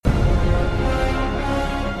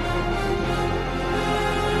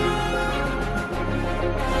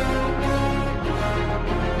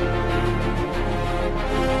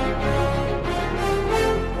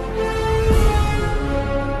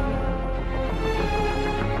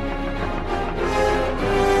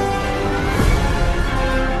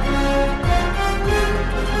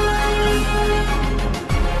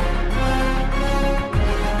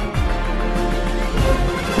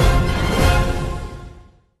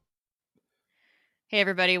Hey,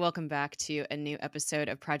 everybody, welcome back to a new episode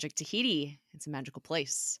of Project Tahiti. It's a magical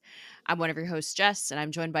place. I'm one of your hosts, Jess, and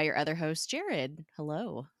I'm joined by your other host, Jared.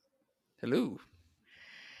 Hello. Hello.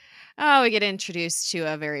 Oh, we get introduced to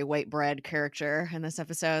a very white bread character in this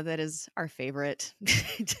episode that is our favorite.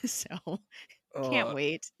 So, can't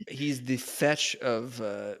wait. He's the fetch of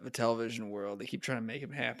the television world. They keep trying to make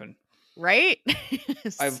him happen. Right?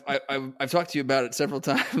 I've talked to you about it several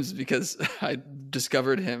times because I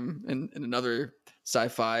discovered him in another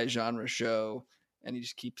sci-fi genre show, and he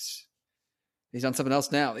just keeps. He's on something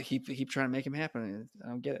else now. They keep trying to make him happen. I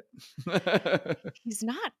don't get it. He's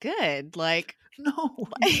not good. Like he's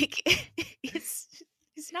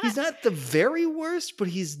not. He's not the very worst, but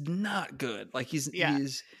he's not good. Like he.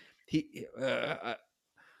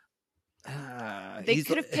 They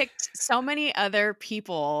could have picked so many other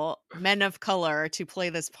people, men of color, to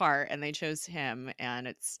play this part, and they chose him. And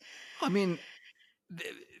it's, I mean,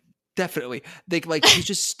 definitely.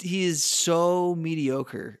 He is so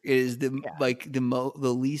mediocre. It is the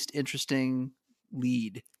least interesting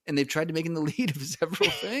lead, and they've tried to make him the lead of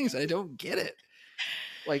several things. I don't get it.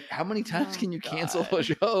 Like, how many times can you cancel a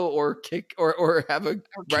show or kick or have a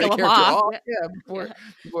write a character off? Yeah, before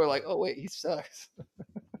people are like, oh wait, he sucks.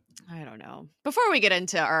 I don't know. Before we get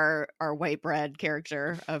into our white bread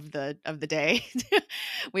character of the day,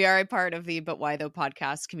 we are a part of the But Why Though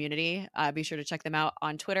podcast community. Be sure to check them out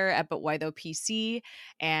on Twitter at But Why Though PC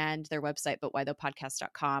and their website,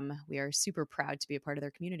 butwhythoughpodcast.com. We are super proud to be a part of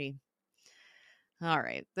their community. All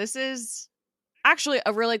right. This is actually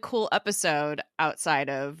a really cool episode outside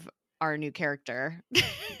of our new character.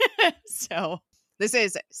 So this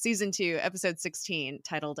is season 2, episode 16,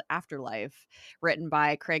 titled Afterlife, written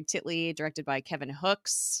by Craig Titley, directed by Kevin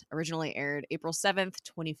Hooks, originally aired April 7th,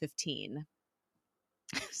 2015.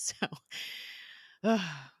 So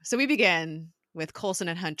we begin with Coulson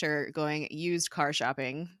and Hunter going used car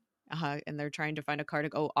shopping, and they're trying to find a car to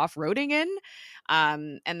go off-roading in.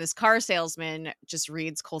 And this car salesman just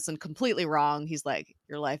reads Coulson completely wrong. He's like,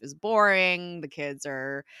 your life is boring. The kids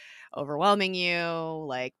are overwhelming you,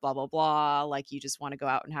 like blah blah blah, like you just want to go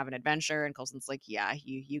out and have an adventure. And Coulson's like, yeah,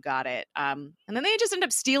 you got it. And then they just end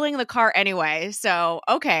up stealing the car anyway, so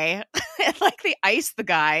okay. Like they ice the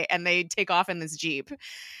guy and they take off in this Jeep.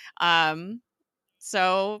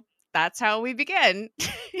 So that's how we begin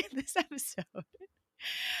this episode.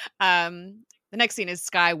 The next scene is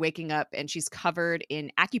Skye waking up and she's covered in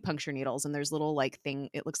acupuncture needles, and there's little like thing,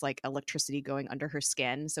 it looks like electricity going under her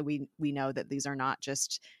skin. So we know that these are not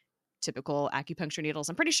just typical acupuncture needles.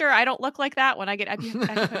 I'm pretty sure I don't look like that when I get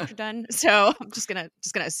acupuncture done. So I'm just gonna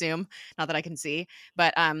assume, not that I can see.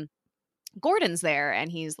 But Gordon's there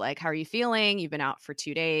and he's like, how are you feeling? You've been out for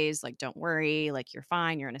 2 days. Like, don't worry. Like, you're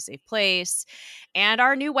fine. You're in a safe place. And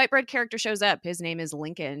our new white bread character shows up. His name is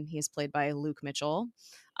Lincoln. He is played by Luke Mitchell.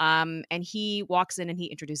 And he walks in and he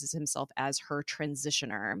introduces himself as her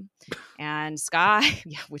transitioner. And Skye,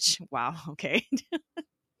 yeah, which, wow, okay.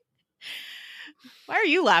 Why are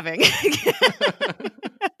you laughing?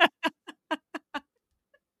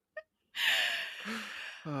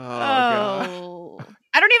 God.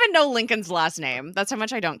 I don't even know Lincoln's last name. That's how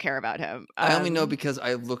much I don't care about him. I only know because I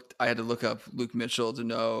had to look up Luke Mitchell to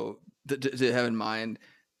know to have in mind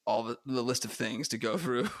all the list of things to go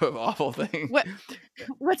through of awful things.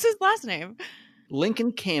 What's his last name?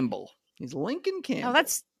 Lincoln Campbell. He's Lincoln Campbell. Oh,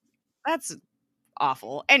 that's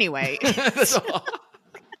awful. Anyway. That's awful.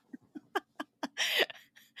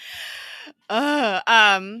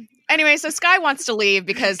 Anyway, so Skye wants to leave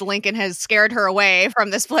because Lincoln has scared her away from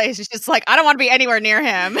this place. She's just like, I don't want to be anywhere near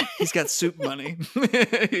him. He's got soup money.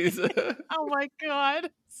 Oh my God.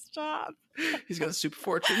 Stop. He's got a soup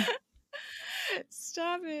fortune.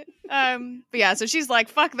 Stop it. But yeah, so she's like,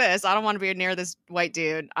 fuck this. I don't want to be near this white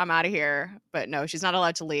dude. I'm out of here. But no, she's not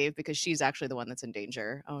allowed to leave because she's actually the one that's in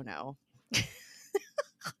danger. Oh no.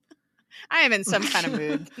 I am in some kind of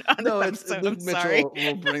mood. No, it's Luke Mitchell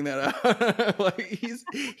will bring that up. Like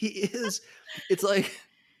he is. It's like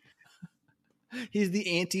he's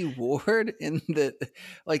the anti-Ward in that.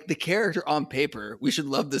 Like the character on paper, we should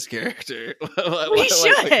love this character. We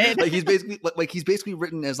should. Like he's basically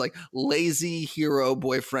written as like lazy hero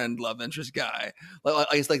boyfriend love interest guy. Like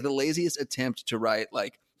it's like the laziest attempt to write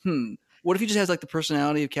like what if he just has like the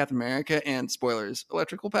personality of Captain America and spoilers,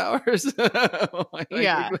 electrical powers?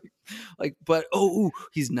 Yeah. But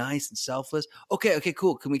he's nice and selfless. Okay,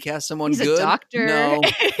 cool. Can we cast someone he's good? A doctor. No.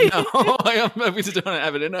 We just don't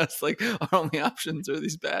have it in us. Like our only options are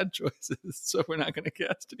these bad choices, so we're not going to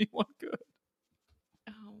cast anyone good.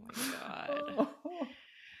 Oh my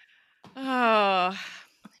God. Oh,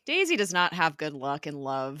 Daisy does not have good luck in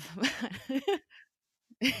love.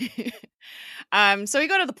 So we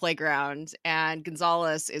go to the playground, and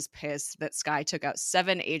Gonzalez is pissed that Sky took out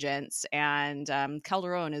 7 agents, and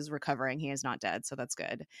Calderon is recovering. He is not dead, so that's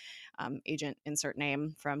good. Agent insert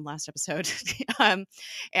name from last episode.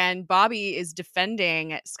 And Bobby is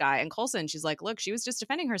defending Sky and Coulson. She's like, look, she was just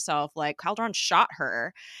defending herself. Like, Calderon shot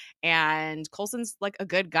her, and Coulson's like a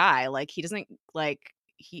good guy. Like, he doesn't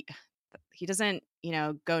he doesn't,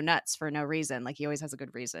 go nuts for no reason. Like, he always has a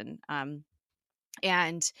good reason.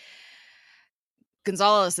 And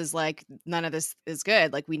Gonzalez is like, none of this is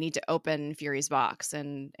good. Like, we need to open Fury's box.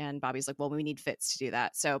 And Bobby's like, well, we need Fitz to do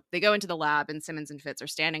that. So they go into the lab, and Simmons and Fitz are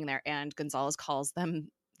standing there, and Gonzalez calls them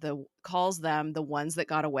the ones that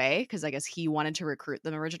got away, because I guess he wanted to recruit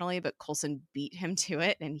them originally, but Coulson beat him to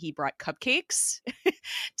it, and he brought cupcakes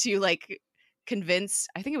to like convince,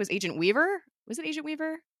 I think it was Agent Weaver. Was it Agent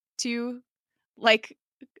Weaver? To like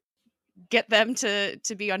get them to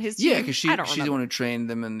be on his team. Yeah, because she's the one who trained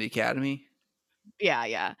them in the academy.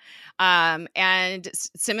 Yeah. And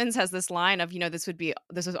Simmons has this line of, this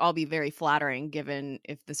would all be very flattering given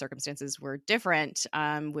if the circumstances were different,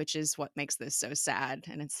 which is what makes this so sad.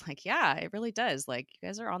 And it's like, yeah, it really does. Like, you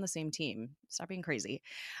guys are on the same team. Stop being crazy.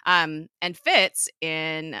 And Fitz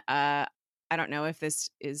I don't know if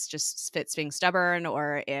this is just Fitz being stubborn,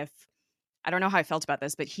 or if, I don't know how I felt about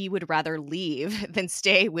this, but he would rather leave than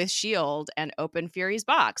stay with S.H.I.E.L.D. and open Fury's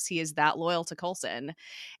box. He is that loyal to Coulson.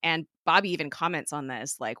 And Bobby even comments on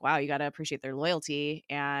this, like, wow, you got to appreciate their loyalty.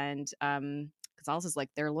 And Gonzalez is like,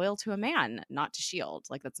 they're loyal to a man, not to S.H.I.E.L.D.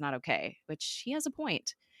 Like, that's not okay, which he has a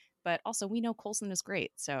point. But also, we know Coulson is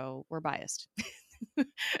great, so we're biased.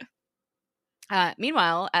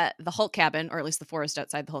 Meanwhile, at the Hulk cabin, or at least the forest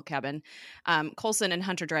outside the Hulk cabin, Coulson and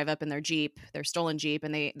Hunter drive up in their stolen Jeep,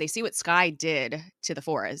 and they see what Sky did to the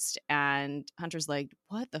forest. And Hunter's like,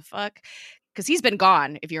 what the fuck? Because he's been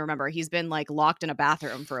gone, if you remember. He's been like locked in a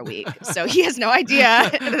bathroom for a week. So he has no idea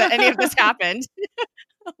that any of this happened.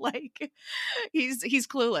 Like, he's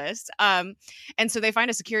clueless. And so they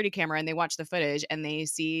find a security camera, and they watch the footage, and they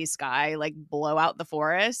see Sky like blow out the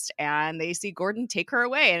forest, and they see Gordon take her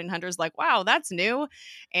away. And Hunter's like, wow, that's new.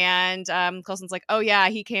 And Coulson's like, oh yeah,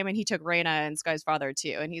 he came and he took Raina and Sky's father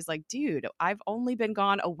too. And he's like, dude, I've only been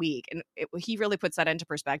gone a week. And he really puts that into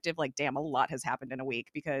perspective. Like, damn, a lot has happened in a week,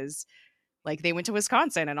 because like, they went to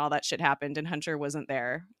Wisconsin and all that shit happened, and Hunter wasn't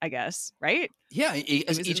there, I guess, right? Yeah,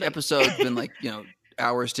 each episode's been like,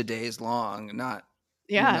 hours to days long, not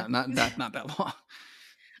that long.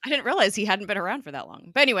 I didn't realize he hadn't been around for that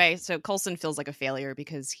long. But anyway, so Coulson feels like a failure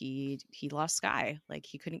because he lost Sky. Like,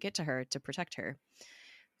 he couldn't get to her to protect her.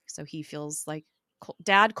 So he feels like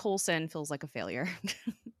Dad Coulson feels like a failure.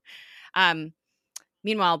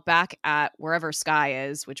 Meanwhile, back at wherever Sky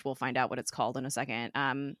is, which we'll find out what it's called in a second,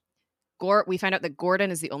 we find out that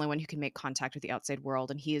Gordon is the only one who can make contact with the outside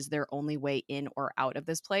world, and he is their only way in or out of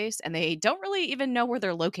this place. And they don't really even know where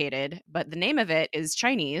they're located, but the name of it is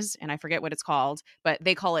Chinese, and I forget what it's called, but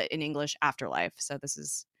they call it in English Afterlife. So this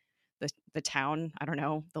is the town. I don't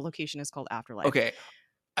know. The location is called Afterlife. Okay.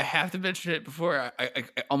 I have to mention it before. I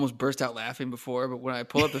almost burst out laughing before, but when I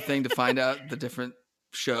pull up the thing to find out the different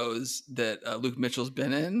shows that Luke Mitchell's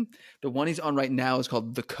been in, the one he's on right now is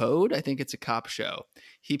called The Code. I think it's a cop show.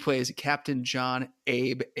 He plays Captain John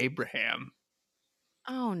Abe Abraham.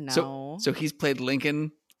 Oh no. So he's played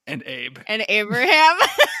Lincoln and Abe. And Abraham.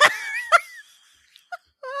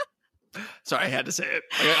 Sorry, I had to say it.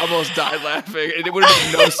 Like, I almost died laughing. And it would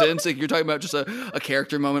have made no sense. Like, you're talking about just a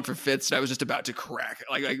character moment for Fitz, and I was just about to crack.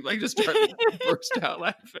 Like just start burst out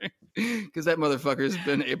laughing. Because that motherfucker's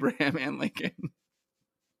been Abraham and Lincoln.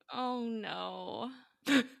 Oh no.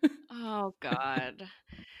 Oh God.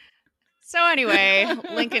 So anyway,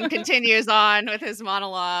 Lincoln continues on with his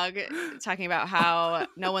monologue, talking about how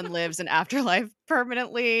no one lives in Afterlife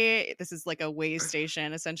permanently. This is like a way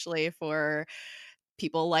station essentially for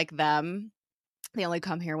people like them. They only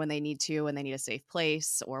come here when they need to, when they need a safe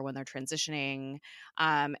place, or when they're transitioning.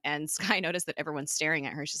 And Sky noticed that everyone's staring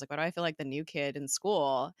at her. She's like, why do I feel like the new kid in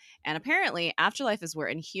school? And apparently Afterlife is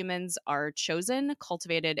where Inhumans are chosen,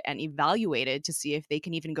 cultivated, and evaluated to see if they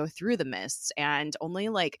can even go through the mists. And only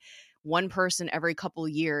like one person every couple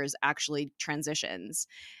years actually transitions.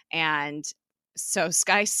 And so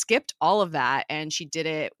Sky skipped all of that, and she did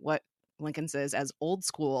it what Lincoln says as old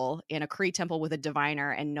school in a Kree temple with a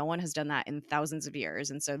diviner, and no one has done that in thousands of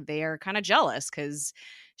years. And so they are kind of jealous because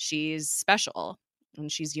she's special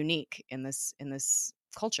and she's unique in this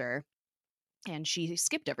culture, and she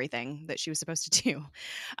skipped everything that she was supposed to do.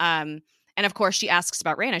 And of course she asks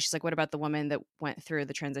about Raina. She's like, what about the woman that went through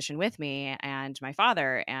the transition with me and my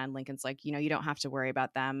father? And Lincoln's like, you don't have to worry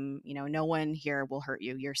about them. No one here will hurt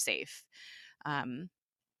you. You're safe.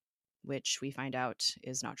 which we find out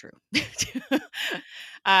is not true.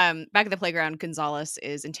 Back at the playground, Gonzalez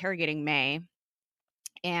is interrogating May,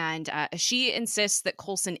 and she insists that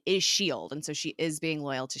Coulson is S.H.I.E.L.D., and so she is being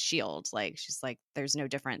loyal to S.H.I.E.L.D. Like, she's like, there's no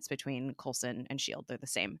difference between Coulson and S.H.I.E.L.D. They're the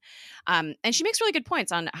same. And she makes really good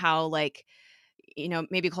points on how, like, you know,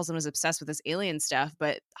 maybe Coulson was obsessed with this alien stuff,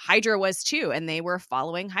 but Hydra was too. And they were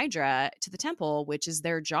following Hydra to the temple, which is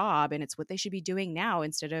their job. And it's what they should be doing now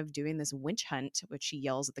instead of doing this witch hunt, which she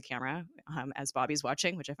yells at the camera as Bobby's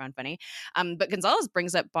watching, which I found funny. But Gonzalez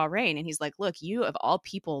brings up Bahrain, and he's like, look, you of all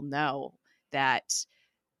people know that,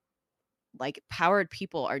 like, powered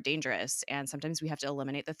people are dangerous and sometimes we have to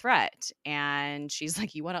eliminate the threat. And she's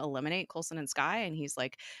like, you want to eliminate Coulson and Skye? And he's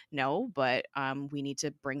like, no, but we need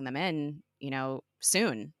to bring them in, you know,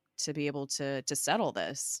 soon to be able to settle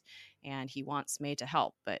this. And he wants May to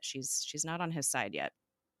help, but she's not on his side yet.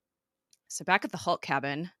 So back at the Hulk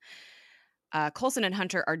cabin, Coulson and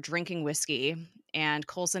Hunter are drinking whiskey, and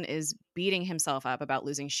Coulson is beating himself up about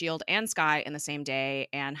losing S.H.I.E.L.D. and Skye in the same day.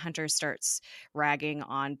 And Hunter starts ragging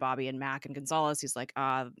on Bobby and Mac and Gonzalez. He's like,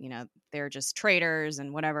 you know, they're just traitors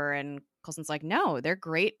and whatever. And Coulson's like, no, they're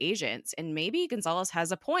great agents. And maybe Gonzalez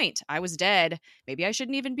has a point. I was dead. Maybe I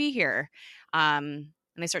shouldn't even be here. And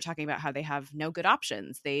they start talking about how they have no good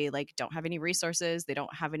options. They, like, don't have any resources. They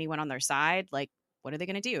don't have anyone on their side. Like, what are they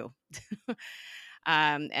going to do?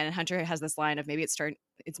 And Hunter has this line of maybe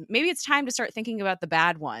it's time to start thinking about the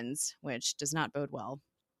bad ones, which does not bode well.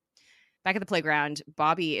 Back at the playground,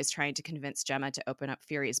 Bobby is trying to convince Gemma to open up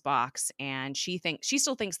Fury's box, and she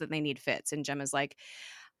still thinks that they need Fitz. And Gemma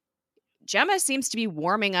seems to be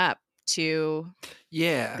warming up to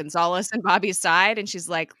Gonzalez and Bobby's side, and she's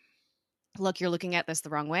like, look, you're looking at this the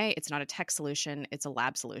wrong way. It's not a tech solution. It's a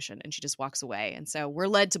lab solution. And she just walks away. And so we're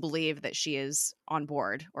led to believe that she is on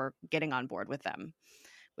board or getting on board with them,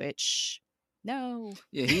 which no.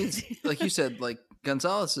 Yeah, he's, like you said, like,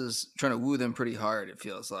 Gonzalez is trying to woo them pretty hard, it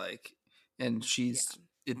feels like. And she's,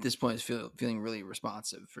 at this point, is feeling really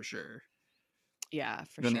responsive for sure. Yeah,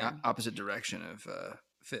 for Going sure. the opposite direction of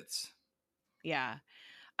Fitz. Yeah.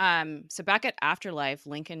 So back at Afterlife,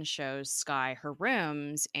 Lincoln shows Skye her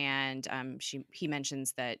rooms, and he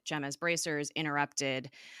mentions that Gemma's bracers interrupted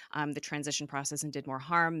the transition process and did more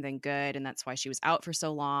harm than good, and that's why she was out for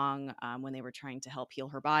so long when they were trying to help heal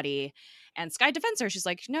her body. And Skye defends her. She's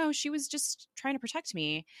like, no, she was just trying to protect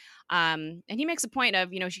me. And he makes a point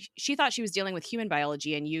of, you know, she thought she was dealing with human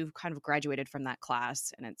biology, and you've kind of graduated from that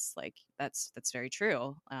class. And it's like, that's very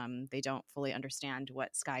true. They don't fully understand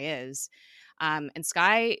what Skye is. And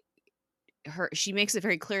Skye, she makes it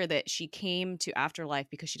very clear that she came to Afterlife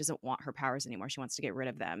because she doesn't want her powers anymore. She wants to get rid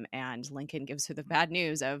of them. And Lincoln gives her the bad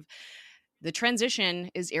news of the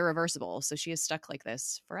transition is irreversible. So she is stuck like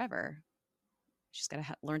this forever. She's got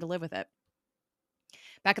to learn to live with it.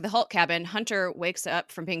 Back at the Hulk cabin, Hunter wakes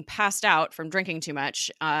up from being passed out from drinking too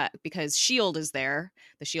much because S.H.I.E.L.D. is there,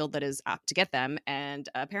 the S.H.I.E.L.D. that is out to get them. And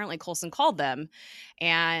apparently Coulson called them.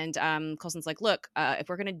 And Coulson's like, look, if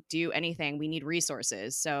we're going to do anything, we need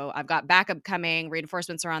resources. So I've got backup coming.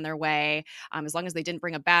 Reinforcements are on their way. As long as they didn't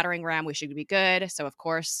bring a battering ram, we should be good. So, of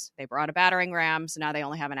course, they brought a battering ram. So now they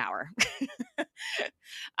only have an hour.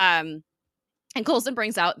 And Coulson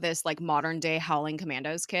brings out this, like, modern day Howling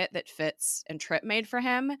Commandos kit that Fitz and Trip made for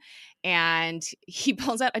him. And he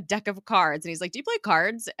pulls out a deck of cards and he's like, do you play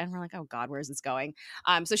cards? And we're like, oh God, where's this going?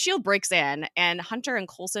 So S.H.I.E.L.D. breaks in, and Hunter and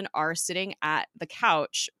Coulson are sitting at the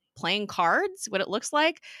couch playing cards, what it looks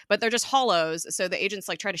like, but they're just hollows. So the agents,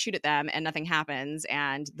 like, try to shoot at them and nothing happens.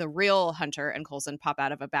 And the real Hunter and Coulson pop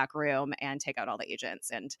out of a back room and take out all the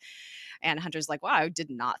agents. And Hunter's like, wow, I did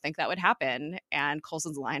not think that would happen. And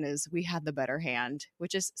Coulson's line is, we had the better hand,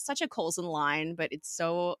 which is such a Coulson line, but it's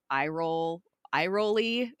so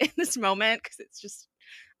eye-rolly in this moment because it's just,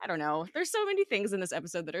 I don't know. There's so many things in this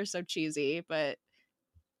episode that are so cheesy, but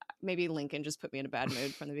maybe Lincoln just put me in a bad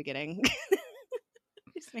mood from the beginning.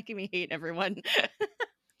 He's making me hate everyone.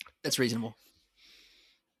 That's reasonable.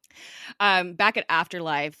 Back at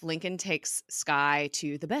Afterlife, Lincoln takes Skye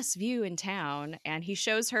to the best view in town, and he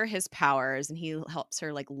shows her his powers, and he helps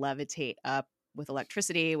her, like, levitate up with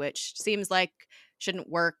electricity, which seems like shouldn't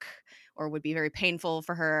work or would be very painful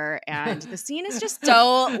for her. And the scene is just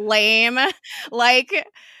so lame. Like,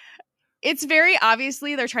 it's very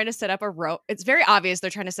obviously they're trying to set up it's very obvious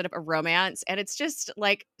they're trying to set up a romance, and it's just,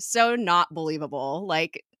 like, so not believable.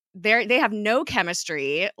 Like, they have no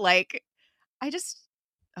chemistry. Like, I just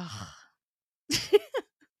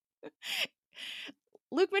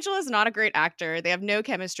Luke Mitchell is not a great actor. They have no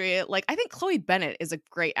chemistry. Like, I think Chloe Bennett is a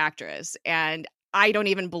great actress, and I don't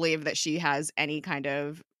even believe that she has any kind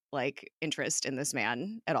of, like, interest in this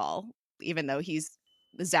man at all, even though he's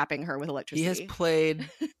zapping her with He has electricity. played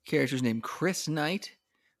characters named Chris Knight,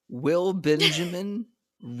 Will Benjamin,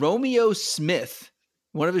 Romeo Smith.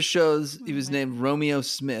 One of his shows, he was named Romeo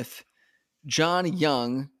Smith, John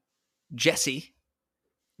Young, Jesse,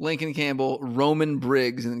 Lincoln Campbell, Roman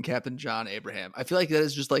Briggs, and then Captain John Abraham. I feel like that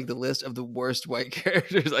is just like the list of the worst white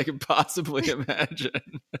characters I could possibly imagine.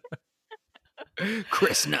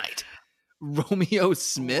 Chris Knight, Romeo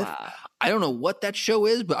Smith. Wow. I don't know what that show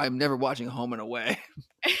is, but I'm never watching Home and Away.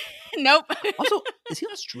 Nope. Also, is he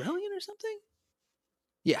Australian or something?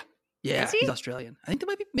 Yeah, he's Australian. I think that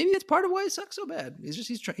might be, maybe that's part of why he sucks so bad.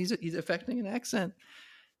 He's affecting an accent.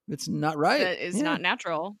 It's not right. That is not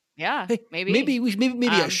natural. Yeah, hey, maybe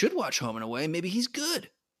I should watch Home and Away. Maybe he's good.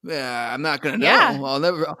 Yeah, I'm not gonna know. Yeah. I'll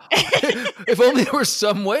never. If only there was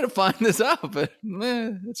some way to find this out, but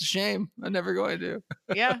it's a shame. I'm never going to.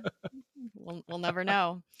 Yeah, we'll never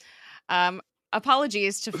know.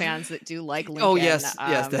 Apologies to fans that do like Lincoln. Oh yes,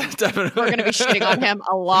 definitely. We're going to be shitting on him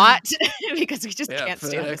a lot because we just can't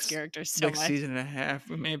stand this character so much. Next season and a half,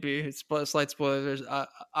 maybe slight spoilers. There's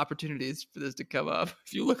opportunities for this to come up.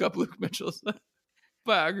 If you look up Luke Mitchell's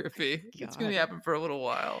biography, it's going to happen for a little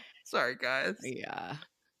while. Sorry, guys. Yeah.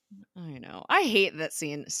 I know. I hate that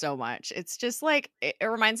scene so much. It's just like it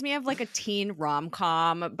reminds me of like a teen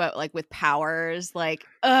rom-com, but like with powers. Like,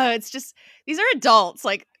 it's just these are adults.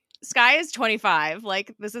 Like Skye is 25.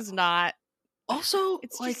 Like this is not. Also,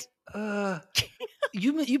 it's like just...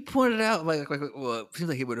 you pointed out like well, it seems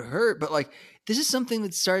like it would hurt, but like this is something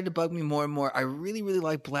that started to bug me more and more. I really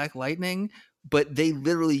like Black Lightning. But they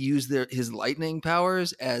literally use his lightning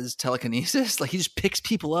powers as telekinesis. Like he just picks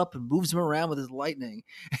people up and moves them around with his lightning.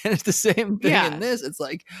 And it's the same thing in this. It's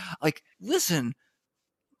like, listen,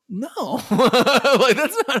 no, like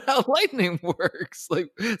that's not how lightning works.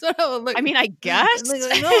 Like it's not how. I mean, I guess.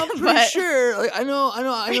 No, I'm pretty sure. Like I know.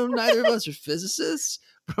 Neither of us are physicists,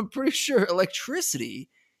 but I'm pretty sure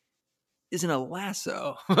electricity isn't a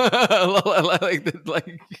lasso.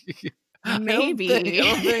 Maybe I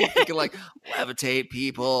don't think you can like levitate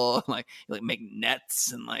people, like make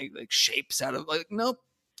nets and like shapes out of like nope.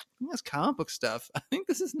 That's comic book stuff. I think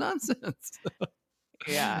this is nonsense.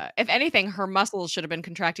 Yeah. If anything, her muscles should have been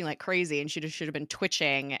contracting like crazy, and she should have been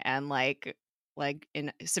twitching and like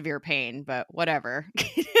in severe pain. But whatever.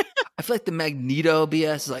 I feel like the Magneto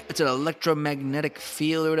BS is like it's an electromagnetic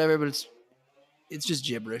field or whatever, but it's just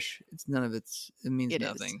gibberish. It's none of it means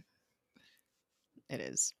nothing. It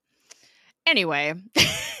is. Anyway,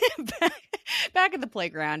 back at the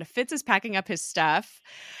playground, Fitz is packing up his stuff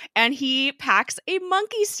and he packs a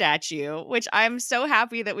monkey statue, which I'm so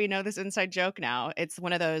happy that we know this inside joke now. It's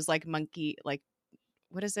one of those like monkey, like,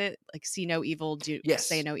 what is it? Like see no evil,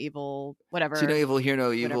 say no evil, whatever. See no evil, hear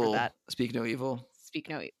no evil, speak no evil.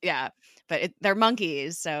 Yeah. But they're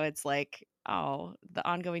monkeys. So it's like, oh, the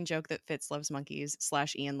ongoing joke that Fitz loves monkeys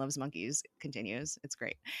 / Ian loves monkeys continues. It's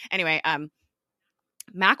great. Anyway,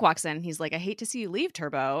 Mac walks in. He's like, I hate to see you leave,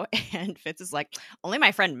 Turbo. And Fitz is like, only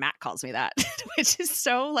my friend Mac calls me that, which is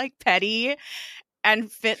so like petty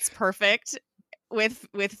and fits perfect with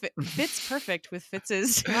fits perfect with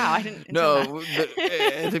Fitz's. Wow, I didn't. No,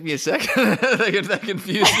 it took me a second. That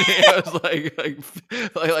confused me. I was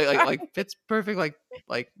like fits perfect,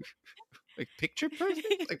 like picture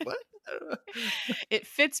perfect. Like what? I don't know. It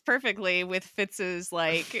fits perfectly with Fitz's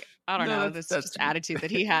like I don't know this just attitude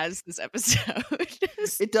that he has this episode.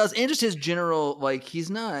 It does, and just his general like he's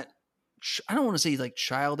not. I don't want to say he's like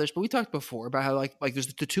childish, but we talked before about how like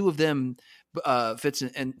there's the two of them, Fitz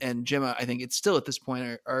and Gemma. I think it's still at this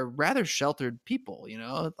point are rather sheltered people, you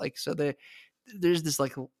know. Like so there's this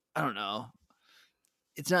like I don't know.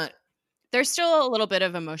 It's not. There's still a little bit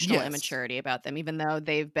of emotional immaturity about them, even though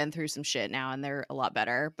they've been through some shit now and they're a lot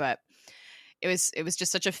better. But it was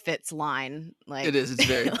just such a Fitz line. Like it is. It's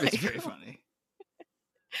very it's very funny.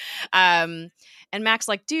 And Mac's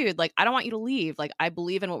like, dude, like I don't want you to leave. Like I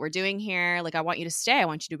believe in what we're doing here. Like I want you to stay. I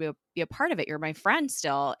want you to be a part of it. You're my friend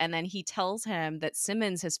still. And then he tells him that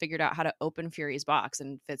Simmons has figured out how to open Fury's box,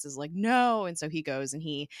 and Fitz is like, no. And so he goes and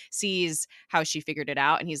he sees how she figured it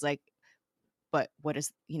out, and he's like, but what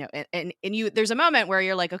is, you know, and you, there's a moment where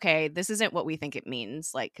you're like, okay, this isn't what we think it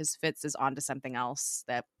means. Like, cause Fitz is onto something else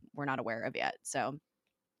that we're not aware of yet. So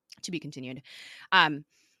to be continued. In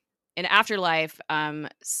Afterlife,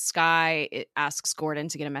 Skye asks Gordon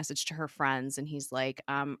to get a message to her friends. And he's like,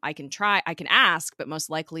 I can ask, but most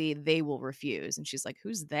likely they will refuse. And she's like,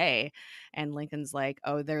 who's they? And Lincoln's like,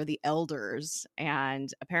 oh, they're the elders. And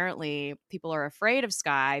apparently people are afraid of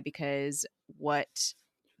Skye because what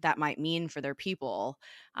that might mean for their people,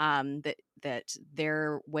 that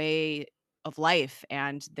their way of life,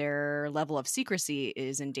 and their level of secrecy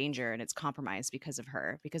is in danger, and it's compromised because of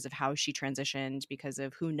her, because of how she transitioned, because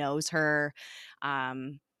of who knows her.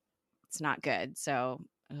 It's not good. So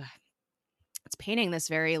it's painting this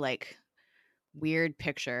very like weird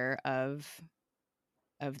picture of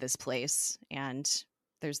this place, and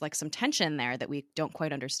there's like some tension there that we don't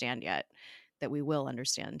quite understand yet, that we will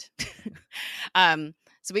understand.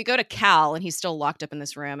 So we go to Cal, and he's still locked up in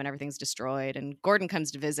this room, and everything's destroyed, and Gordon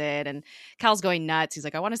comes to visit, and Cal's going nuts. He's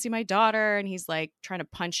like, I want to see my daughter, and he's like trying to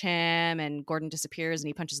punch him, and Gordon disappears, and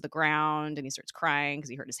he punches the ground, and he starts crying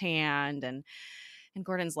because he hurt his hand, and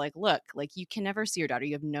Gordon's like, look, like, you can never see your daughter.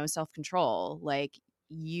 You have no self-control. Like,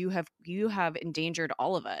 you have endangered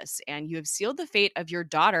all of us, and you have sealed the fate of your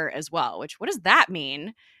daughter as well. Which, what does that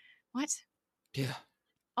mean? What? Yeah.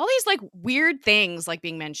 All these like weird things like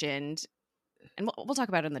being mentioned, and we'll talk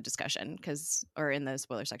about it in the discussion, or in the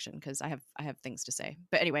spoiler section, because I have things to say.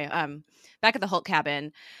 But anyway, back at the Hulk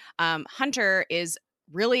cabin, Hunter is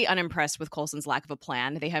really unimpressed with Coulson's lack of a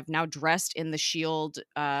plan. They have now dressed in the SHIELD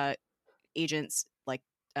agents, like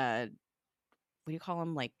what do you call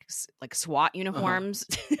them, like SWAT uniforms.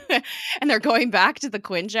 And they're going back to the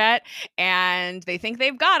Quinjet, and they think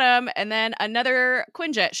they've got him, and then another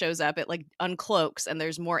Quinjet shows up. It like uncloaks, and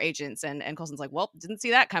there's more agents, and Coulson's like, well, didn't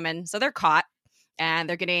see that coming. So they're caught, and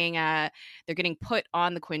they're getting put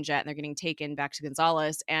on the Quinjet, and they're getting taken back to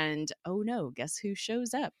Gonzalez. And oh no, guess who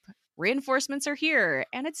shows up? Reinforcements are here,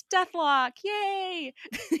 and it's Deathlok. Yay.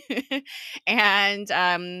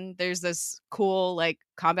 And there's this cool like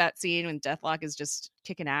combat scene when Deathlok is just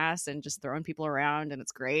kicking ass and just throwing people around, and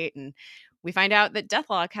it's great. And we find out that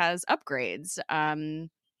Deathlok has upgrades,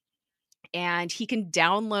 and he can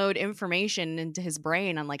download information into his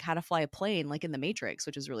brain on like how to fly a plane, like in the Matrix,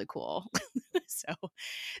 which is really cool. So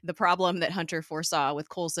the problem that Hunter foresaw with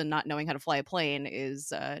Coulson not knowing how to fly a plane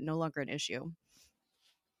is no longer an issue.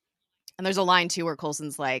 And there's a line too where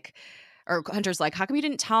Coulson's like, or Hunter's like, how come you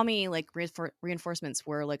didn't tell me like reinforcements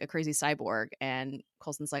were like a crazy cyborg? And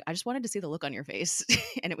Coulson's like, I just wanted to see the look on your face.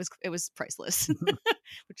 And it was priceless,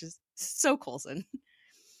 which is so Coulson.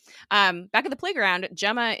 Back at the playground,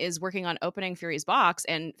 Gemma is working on opening Fury's box,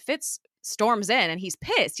 and Fitz storms in, and he's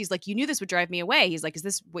pissed. He's like, you knew this would drive me away. He's like, is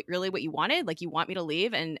this really what you wanted? Like, you want me to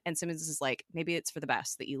leave? And Simmons is like, maybe it's for the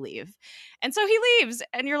best that you leave. And so he leaves,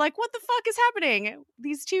 and you're like, what the fuck is happening?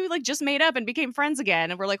 These two like just made up and became friends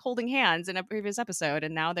again, and were like holding hands in a previous episode,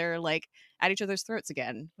 and now they're like at each other's throats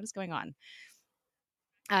again. What is going on?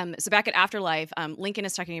 So back at Afterlife, Lincoln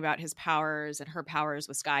is talking about his powers and her powers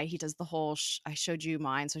with Skye. He does the whole I showed you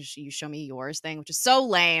mine, so you show me yours thing, which is so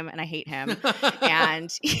lame, and I hate him. And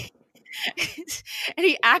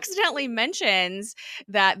he accidentally mentions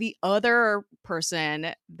that the other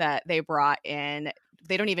person that they brought in,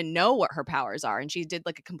 they don't even know what her powers are, and she did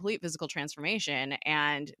like a complete physical transformation.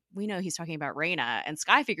 And we know he's talking about Raina, and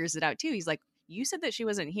Skye figures it out too. He's like, you said that she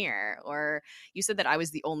wasn't here, or you said that I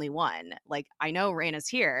was the only one. Like, I know Raina's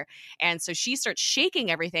here. And so she starts shaking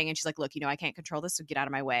everything, and she's like, look, I can't control this, so get out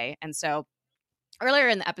of my way. And so earlier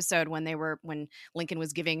in the episode, when Lincoln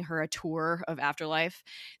was giving her a tour of Afterlife,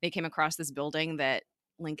 they came across this building that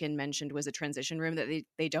Lincoln mentioned was a transition room that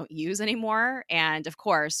they don't use anymore. And of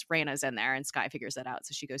course, Raina's in there, and Skye figures that out.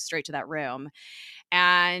 So she goes straight to that room,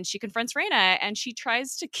 and she confronts Raina, and she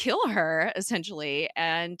tries to kill her, essentially.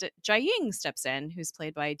 And Jiaying steps in, who's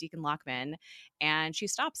played by Deacon Lockman, and she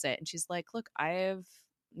stops it. And she's like, look,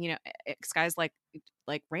 Skye's like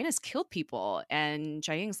Raina's killed people. And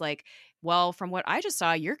Jiaying's like, well, from what I just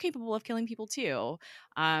saw, you're capable of killing people too.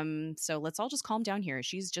 So let's all just calm down here.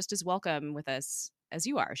 She's just as welcome with us as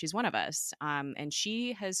you are. She's one of us. And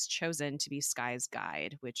she has chosen to be Skye's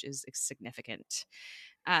guide, which is significant.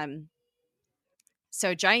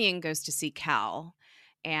 So Jiaying goes to see Cal,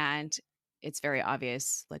 and it's very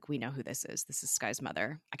obvious, like, we know who this is. This is Skye's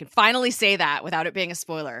mother. I can finally say that without it being a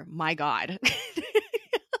spoiler. My God.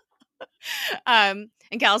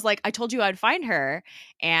 And Cal's like, I told you I'd find her.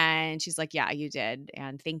 And she's like, yeah, you did.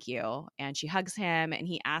 And thank you. And she hugs him, and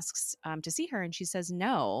he asks to see her. And she says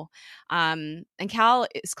no. And Cal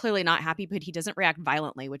is clearly not happy, but he doesn't react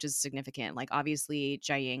violently, which is significant. Like, obviously,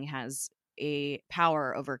 Jiaying has a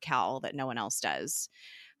power over Cal that no one else does,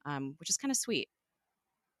 which is kind of sweet.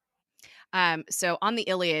 So on the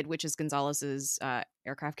Iliad, which is Gonzalez's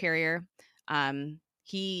aircraft carrier,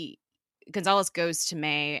 Gonzalez goes to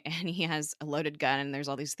May, and he has a loaded gun, and there's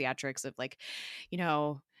all these theatrics of like,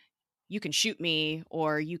 you can shoot me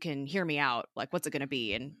or you can hear me out. Like, what's it going to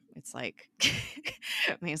be? And it's like,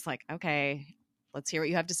 May's like, okay, let's hear what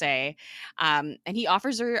you have to say. And he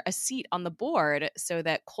offers her a seat on the board so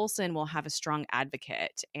that Coulson will have a strong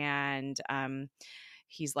advocate. And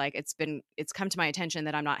he's like, it's come to my attention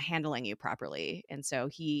that I'm not handling you properly. And so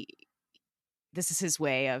this is his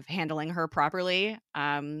way of handling her properly.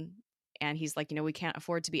 And he's like, we can't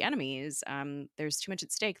afford to be enemies. There's too much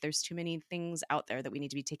at stake. There's too many things out there that we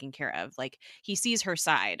need to be taking care of. Like, he sees her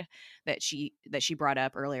side that she brought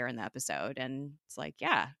up earlier in the episode. And it's like,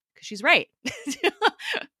 yeah, because she's right.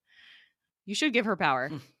 You should give her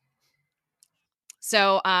power.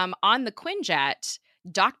 So on the Quinjet,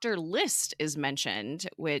 Dr. List is mentioned,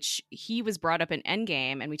 which he was brought up in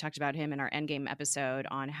Endgame, and we talked about him in our Endgame episode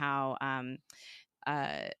on how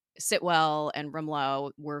Sitwell and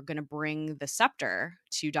Rumlow were going to bring the scepter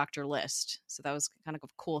to Dr. List. So that was kind of a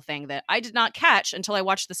cool thing that I did not catch until I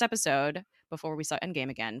watched this episode before we saw Endgame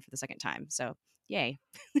again for the second time. So yay.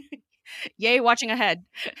 Yay, watching ahead.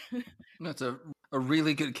 That's a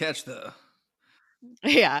really good catch, though.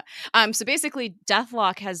 Yeah. So basically,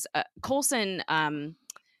 Deathlock has Coulson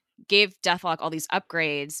gave Deathlock all these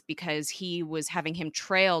upgrades because he was having him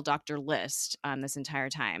trail Dr. List this entire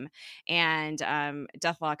time. And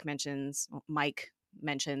Mike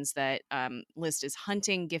mentions that List is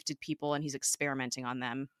hunting gifted people and he's experimenting on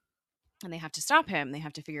them. And they have to stop him. They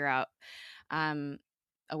have to figure out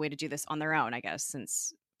a way to do this on their own, I guess,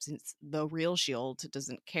 since the real Shield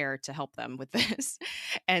doesn't care to help them with this.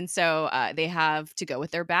 And so they have to go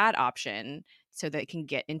with their bad option so they can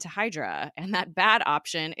get into Hydra. And that bad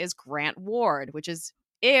option is Grant Ward, which is,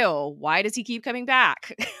 ew, why does he keep coming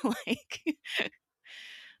back?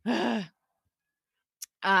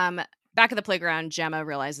 Back at the playground, Gemma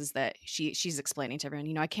realizes that she's explaining to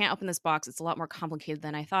everyone, I can't open this box. It's a lot more complicated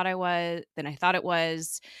than I thought it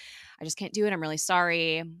was. I just can't do it. I'm really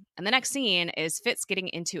sorry. And the next scene is Fitz getting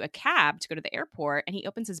into a cab to go to the airport, and he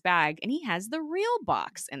opens his bag and he has the real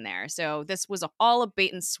box in there. So this was all a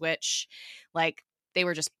bait and switch. Like, they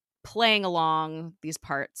were just playing along these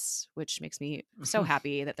parts, which makes me so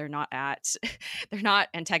happy that they're not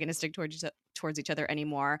antagonistic towards each other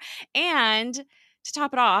anymore. And to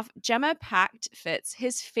top it off, Gemma packed Fitz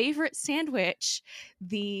his favorite sandwich,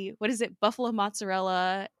 buffalo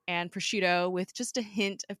mozzarella and prosciutto with just a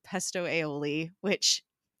hint of pesto aioli, which,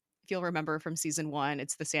 if you'll remember from season 1,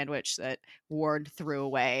 it's the sandwich that Ward threw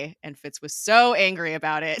away, and Fitz was so angry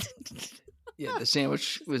about it. Yeah, the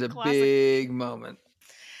sandwich was a big moment.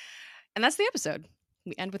 And that's the episode.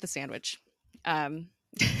 We end with a sandwich.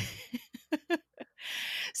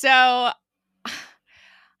 So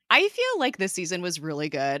I feel like this season was really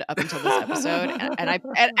good up until this episode,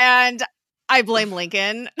 and I blame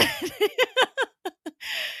Lincoln.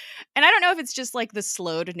 And I don't know if it's just like the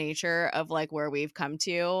slowed nature of like where we've come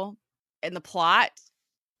to in the plot.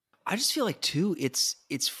 I just feel like too, it's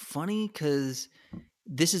funny because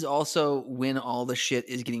this is also when all the shit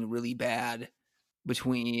is getting really bad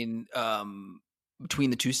between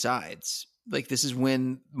the two sides. Like, this is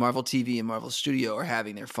when Marvel TV and Marvel Studio are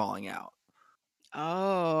having their falling out.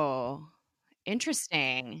 Oh,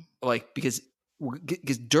 interesting. Like, because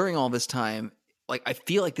during all this time, like, I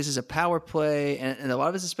feel like this is a power play, and a lot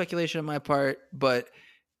of this is speculation on my part, but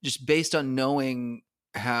just based on knowing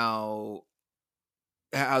how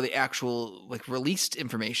the actual like released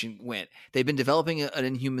information went, they've been developing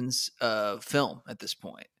an Inhumans film at this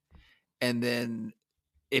point, and then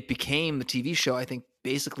it became the TV show, I think,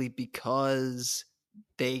 basically because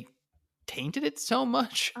they tainted it so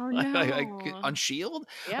much. Oh, no. like on S.H.I.E.L.D.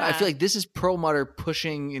 Yeah. I feel like this is Perlmutter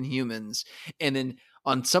pushing Inhumans. And then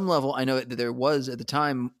on some level, I know that there was at the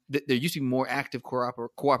time, there used to be more active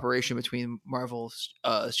cooperation between Marvel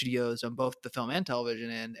studios on both the film and television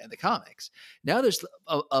and the comics. Now there's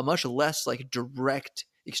a much less like direct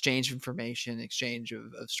exchange of information, exchange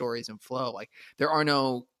of stories and flow. Like, there are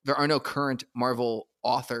no current Marvel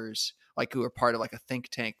authors like who are part of like a think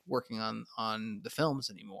tank working on the films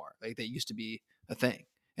anymore. Like, they used to be a thing,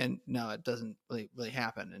 and now it doesn't really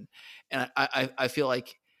happen. And I feel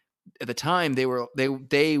like at the time they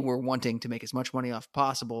were wanting to make as much money as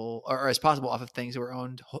possible off of things that were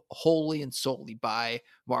owned wholly and solely by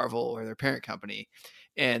Marvel or their parent company.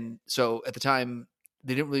 And so at the time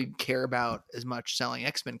they didn't really care about as much selling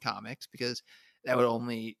X-Men comics because that would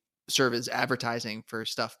only serve as advertising for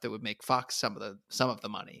stuff that would make Fox some of the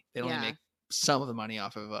money. They'd only make some of the money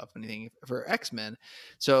off of anything for X-Men.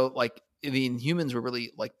 So like the Inhumans were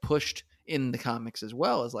really like pushed in the comics as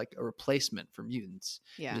well as like a replacement for mutants.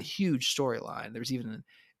 Yeah. It was a huge storyline. There's even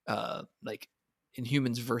like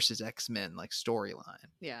Inhumans versus X-Men like storyline.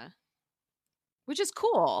 Yeah. Which is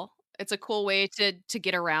cool. It's a cool way to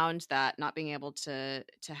get around that, not being able to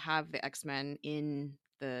have the X-Men in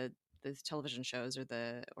the television shows or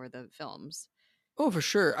the films. Oh, for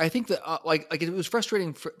sure. I think that like it was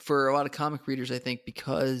frustrating for a lot of comic readers, I think,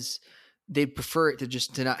 because they'd prefer it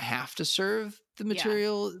to not have to serve the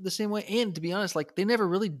material the same way. And to be honest, like they never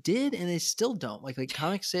really did, and they still don't. Like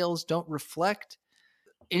comic sales don't reflect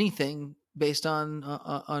anything based on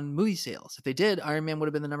movie sales. If they did, Iron Man would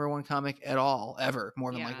have been the number one comic at all ever,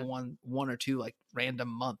 more than like one or two like random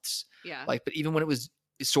months. Yeah. Like, but even when it was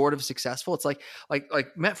sort of successful, it's like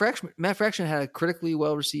Matt Fraction had a critically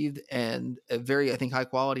well received and a very, I think, high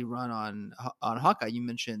quality run on Hawkeye. You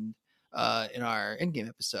mentioned in our Endgame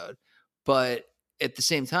episode, but at the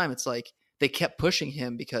same time, it's like they kept pushing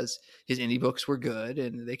him because his indie books were good,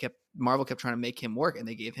 and Marvel kept trying to make him work, and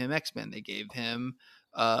they gave him X-Men, they gave him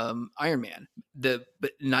Iron Man.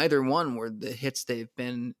 But neither one were the hits they've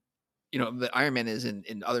been, that Iron Man is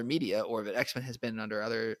in other media, or that X-Men has been under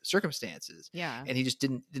other circumstances. Yeah. And he just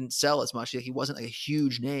didn't sell as much. He wasn't like a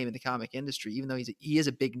huge name in the comic industry, even though he is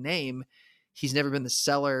a big name. He's never been the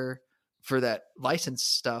seller for that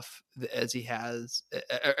licensed stuff as he has,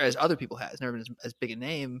 as other people has. Never been as big a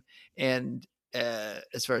name. And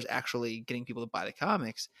as far as actually getting people to buy the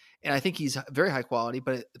comics. And I think he's very high quality,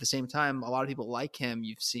 but at the same time, a lot of people like him,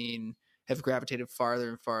 you've seen, have gravitated farther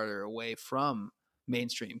and farther away from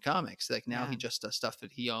mainstream comics. Like now he just does stuff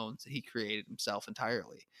that he owns, that he created himself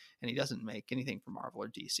entirely, and he doesn't make anything for Marvel or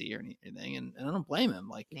DC or anything. And I don't blame him.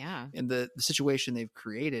 Like, in the situation they've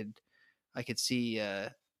created, I could see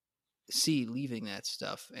leaving that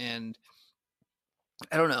stuff. And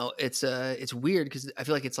I don't know, it's weird because I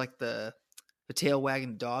feel like it's like the tail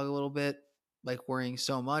wagging the dog a little bit, like worrying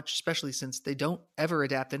so much, especially since they don't ever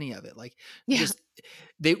adapt any of it. Like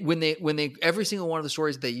when they every single one of the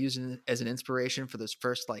stories they use as an inspiration for those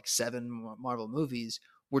first like 7 Marvel movies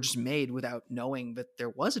were just made without knowing that there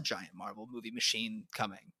was a giant Marvel movie machine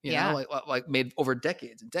coming, you know, like made over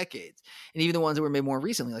decades and decades. And even the ones that were made more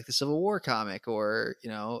recently, like the Civil War comic, or, a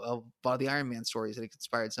lot of the Iron Man stories that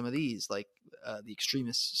inspired some of these, like the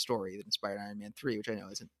Extremist story that inspired Iron Man 3, which I know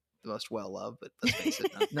isn't the most well loved, but let's face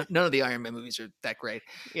it, none of the Iron Man movies are that great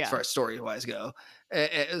as far as story wise go.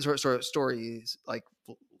 Sort of stories like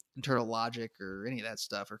internal logic or any of that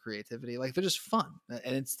stuff, or creativity, like they're just fun.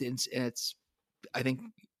 And it's I think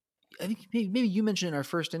maybe you mentioned in our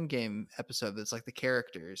first Endgame episode that's like the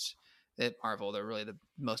characters at Marvel, they're really the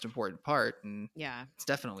most important part, and it's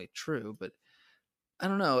definitely true. But I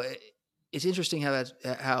don't know, it's interesting how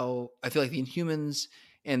I feel like the Inhumans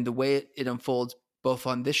and the way it unfolds both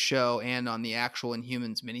on this show and on the actual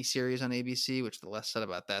Inhumans miniseries on ABC, which the less said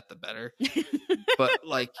about that, the better. But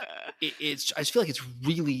like, I just feel like it's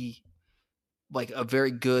really like a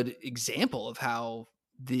very good example of how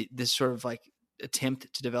this sort of like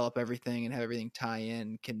attempt to develop everything and have everything tie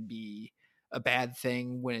in can be a bad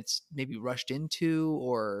thing when it's maybe rushed into,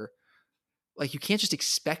 or like you can't just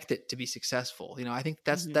expect it to be successful. I think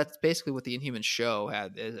that's basically what the Inhumans show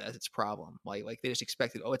had as its problem. Like they just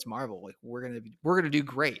expected, oh, it's Marvel, like we're gonna do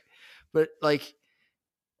great. But like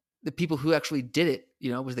the people who actually did it,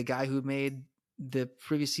 was the guy who made the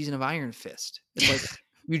previous season of Iron Fist. It's like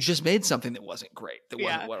you just made something that wasn't great, that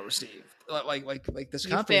wasn't well received. Like this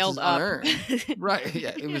confidence is unearned. Right?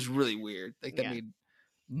 Yeah, it was really weird. Like that made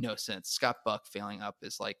no sense. Scott Buck failing Up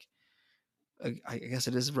is like, I guess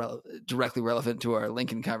it is directly relevant to our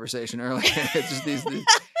Lincoln conversation earlier. It's just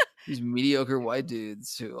these mediocre white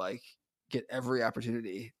dudes who like get every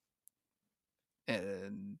opportunity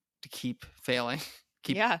and to keep failing,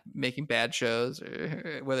 keep making bad shows,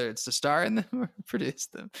 or whether it's to star in them or produce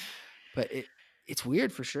them. But it's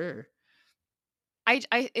weird for sure.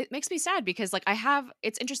 It makes me sad because like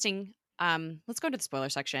it's interesting. Let's go to the spoiler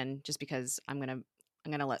section just because I'm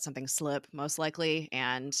gonna let something slip most likely,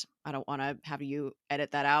 and I don't want to have you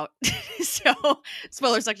edit that out. So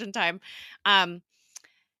spoiler section time. I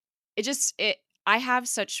have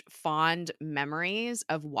such fond memories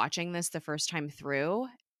of watching this the first time through,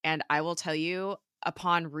 and I will tell you,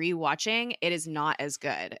 upon rewatching, it is not as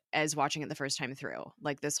good as watching it the first time through.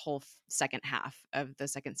 Like this whole second half of the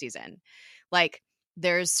second season, like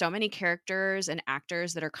there's so many characters and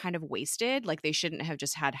actors that are kind of wasted. Like they shouldn't have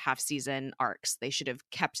just had half season arcs. They should have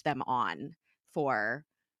kept them on for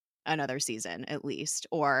another season at least,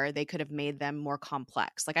 or they could have made them more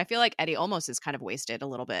complex. Like I feel like Eddie Olmos is kind of wasted a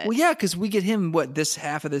little bit. Well, yeah, because we get him this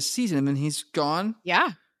half of this season, and then he's gone.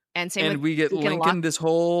 Yeah. And we get Lincoln this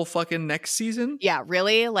whole fucking next season. Yeah,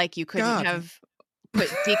 really? Like you couldn't have put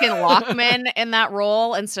Deacon Lockman in that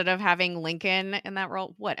role instead of having Lincoln in that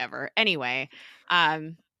role? Whatever. Anyway.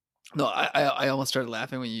 No, I almost started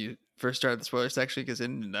laughing when you first started the spoiler section, because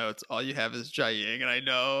in the notes all you have is Jiaying, and I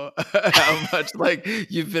know how much like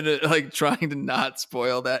you've been like trying to not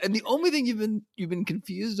spoil that, and the only thing you've been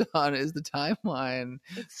confused on is the timeline.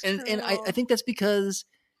 And I think that's because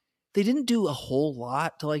they didn't do a whole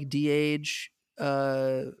lot to like de-age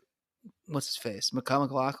what's his face,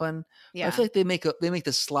 McLaughlin. Yeah. I feel like they make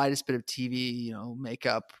the slightest bit of TV,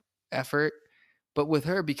 makeup effort. But with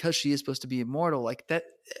her, because she is supposed to be immortal, like that,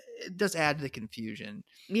 it does add to the confusion.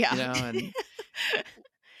 Yeah. And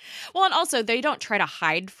well, and also they don't try to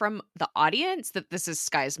hide from the audience that this is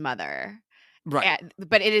Skye's mother. Right.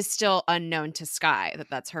 But it is still unknown to Skye that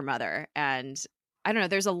that's her mother. And I don't know,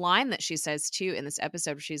 there's a line that she says too in this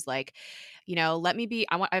episode where she's like,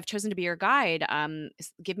 I've chosen to be your guide.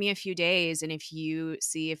 Give me a few days, and if you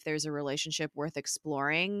see if there's a relationship worth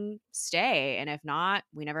exploring, stay. And if not,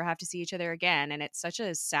 we never have to see each other again. And it's such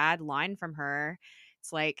a sad line from her.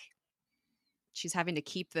 It's like she's having to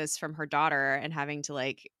keep this from her daughter and having to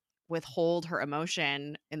like withhold her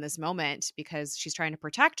emotion in this moment because she's trying to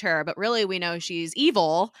protect her, but really we know she's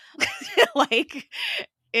evil. Like,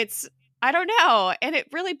 it's, I don't know. And it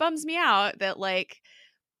really bums me out that like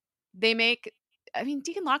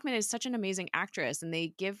Deacon Lockman is such an amazing actress, and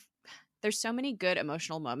there's so many good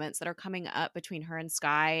emotional moments that are coming up between her and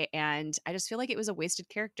Skye, and I just feel like it was a wasted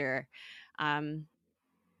character. I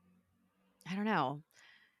don't know.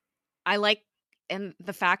 And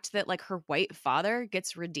the fact that like her white father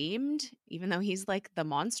gets redeemed, even though he's like the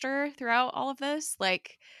monster throughout all of this,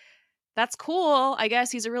 like that's cool. I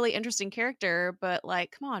guess he's a really interesting character, but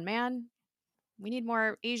like, come on, man, we need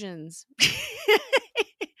more Asians.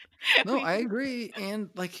 No, I agree. And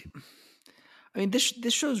like, I mean, this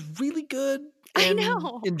show's really good. I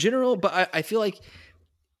know in general, but I feel like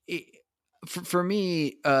for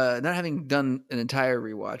me, not having done an entire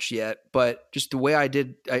rewatch yet, but just the way I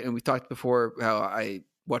did, and we talked before how I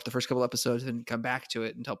watched the first couple episodes and didn't come back to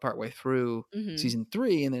it until partway through season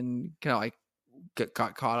 3, and then kind of like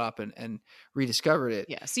got caught up and rediscovered it.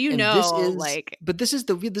 Yeah, so this is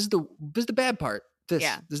the bad part. This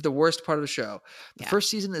is the worst part of the show. The first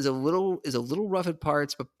season is a little rough at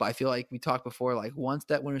parts, but I feel like we talked before, like once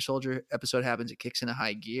that Winter Soldier episode happens, it kicks in a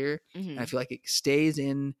high gear, and I feel like it stays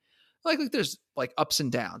in. Like there's like ups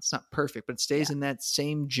and downs. It's not perfect, but it stays in that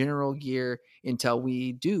same general gear until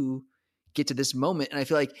we do get to this moment. And I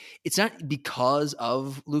feel like it's not because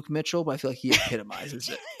of Luke Mitchell, but I feel like he epitomizes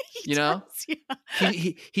it.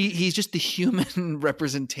 He's just the human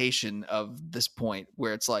representation of this point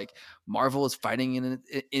where it's like Marvel is fighting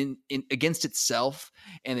in against itself,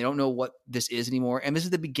 and they don't know what this is anymore. And this is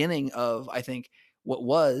the beginning of, I think, what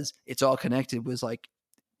was It's All Connected was like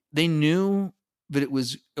they knew that it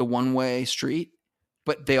was a one-way street,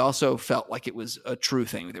 but they also felt like it was a true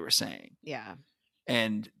thing that they were saying. Yeah.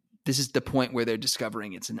 And this is the point where they're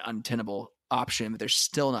discovering it's an untenable option, but they're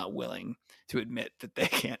still not willing to admit that they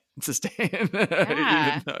can't sustain.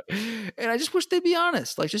 Yeah. And I just wish they'd be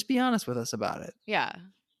honest. Like, just be honest with us about it. Yeah.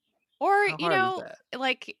 Or,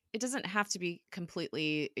 like it doesn't have to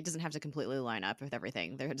completely line up with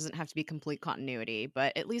everything. There doesn't have to be complete continuity,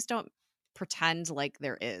 but at least don't pretend like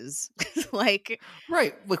there is. Like,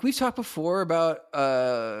 right, like we've talked before about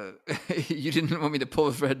you didn't want me to pull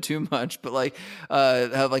the thread too much, but like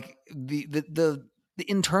how like the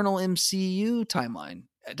internal MCU timeline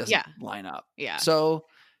doesn't line up. So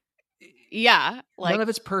like, none of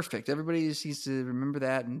it's perfect. Everybody just needs to remember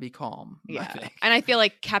that and be calm. And I feel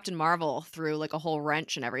like Captain Marvel threw like a whole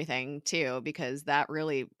wrench and everything too, because that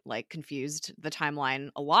really like confused the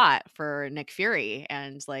timeline a lot for Nick Fury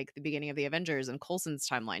and like the beginning of the Avengers and Coulson's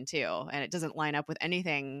timeline too. And it doesn't line up with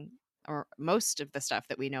anything or most of the stuff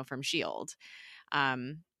that we know from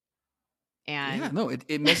S.H.I.E.L.D.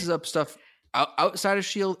 It messes up stuff outside of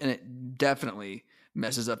S.H.I.E.L.D. and it definitely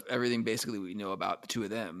messes up everything basically we know about the two of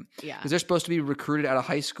them. Yeah. Because they're supposed to be recruited out of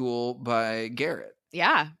high school by Garrett.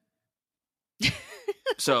 Yeah.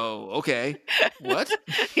 So, okay. What?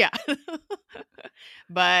 Yeah.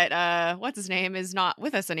 But what's his name is not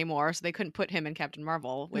with us anymore, so they couldn't put him in Captain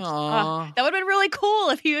Marvel, which that would have been really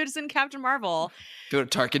cool if he was in Captain Marvel. They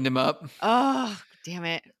would have tarkened him up. Oh, damn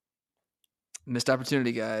it. Missed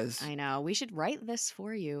opportunity, guys. I know. We should write this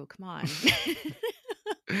for you. Come on.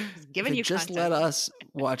 Just let us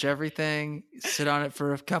watch everything, sit on it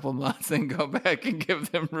for a couple months, then go back and give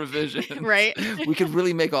them revisions. Right? We could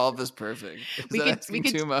really make all of this perfect. We could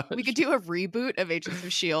too much? We could do a reboot of Agents of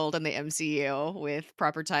S.H.I.E.L.D. and the MCU with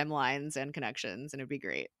proper timelines and connections, and it'd be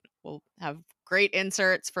great. We'll have great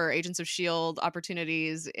inserts for Agents of S.H.I.E.L.D.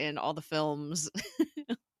 opportunities in all the films.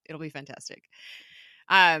 It'll be fantastic.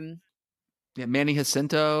 Yeah, Manny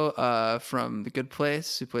Jacinto from The Good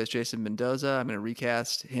Place, who plays Jason Mendoza. I'm going to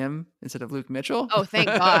recast him instead of Luke Mitchell. Oh, thank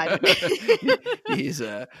God. He's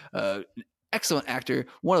an excellent actor,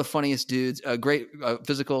 one of the funniest dudes, a great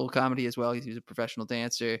physical comedy as well. He's a professional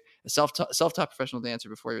dancer, a self-taught professional dancer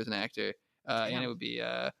before he was an actor. and it would be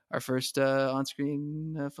our first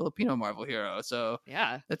on-screen Filipino Marvel hero. So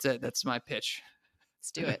yeah, that's it. That's my pitch.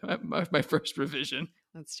 let's do it. my first revision.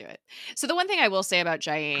 Let's do it. So the one thing I will say about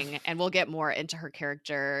Jiaying, and we'll get more into her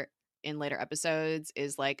character in later episodes,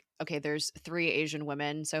 is like, okay, there's 3 Asian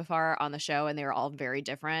women so far on the show, and they are all very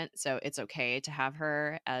different. So it's okay to have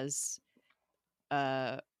her as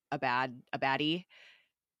a baddie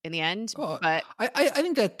in the end. Oh, But I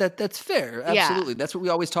think that's fair. yeah, Absolutely. That's what we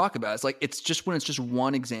always talk about. It's like, it's just when it's just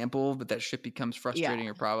one example, but that shit becomes frustrating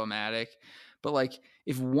or problematic. But like,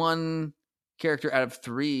 if one character out of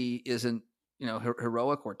 3 isn't,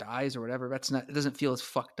 heroic or dies or whatever, it doesn't feel as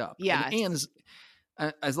fucked up. Yeah. And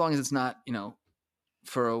as long as it's not,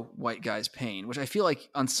 for a white guy's pain, which I feel like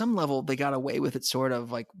on some level they got away with it, sort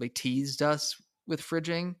of like they teased us with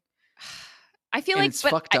fridging. I feel like it's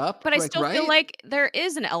fucked up, but I still feel like there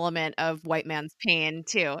is an element of white man's pain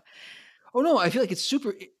too. Oh no, I feel like it's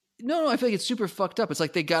super. No, I feel like it's super fucked up. It's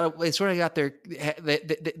like they sort of got their,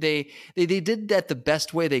 they did that the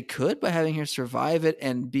best way they could by having her survive it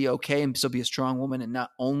and be okay and still be a strong woman and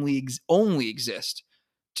not only exist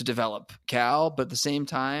to develop Cal, but at the same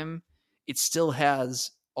time, it still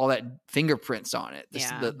has all that fingerprints on it.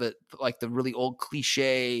 The like the really old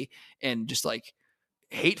cliche and just like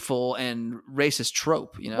hateful and racist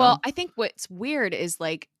trope, Well, I think what's weird is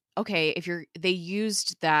like, okay, if they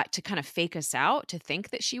used that to kind of fake us out to think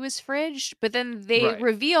that she was fridged, but then they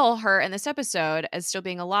reveal her in this episode as still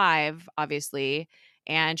being alive, obviously,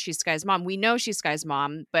 and she's Sky's mom. We know she's Sky's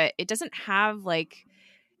mom, but it doesn't have like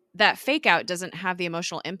that fake out doesn't have the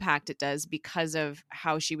emotional impact it does because of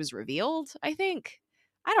how she was revealed, I think.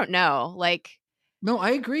 I don't know. Like, no,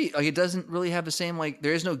 I agree. Like, it doesn't really have the same, like,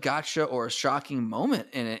 there is no gotcha or shocking moment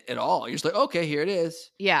in it at all. You're just like, okay, here it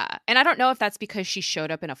is. Yeah. And I don't know if that's because she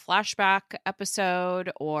showed up in a flashback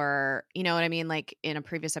episode or, you know what I mean? Like in a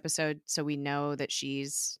previous episode. So we know that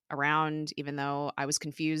she's around, even though I was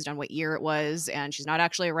confused on what year it was and she's not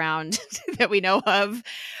actually around that we know of.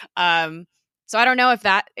 So I don't know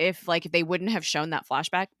if they wouldn't have shown that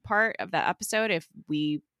flashback part of that episode,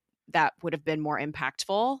 that would have been more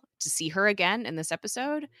impactful to see her again in this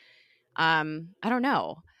episode. I don't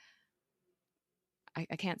know.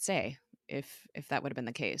 I can't say if that would have been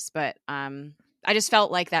the case, but I just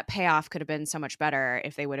felt like that payoff could have been so much better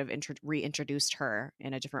if they would have reintroduced her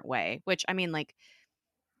in a different way, which I mean, like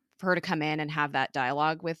for her to come in and have that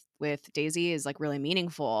dialogue with Daisy is like really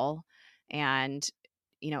meaningful. And,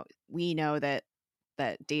 we know that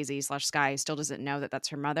Daisy / Sky still doesn't know that that's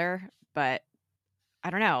her mother, but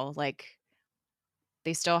I don't know, like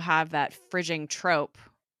they still have that fridging trope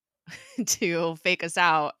to fake us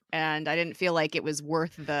out, and I didn't feel like it was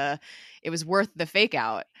worth the fake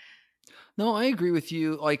out. No, I agree with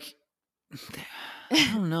you. Like,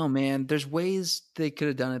 I don't know, man. There's ways they could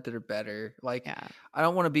have done it that are better. Like, yeah. I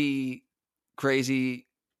don't want to be crazy,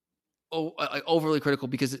 like overly critical,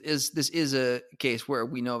 because this is a case where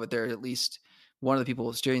we know that there at least one of the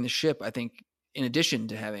people steering the ship, I think, in addition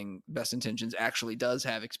to having best intentions, actually does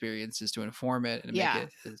have experiences to inform it and make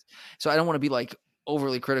it. So I don't want to be like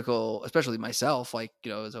overly critical, especially myself, like,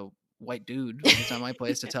 as a white dude. Like, it's not my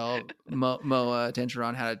place to tell Moa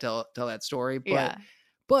Tenchiron how to tell that story.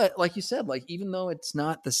 But like you said, like, even though it's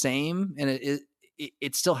not the same and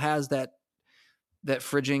it still has that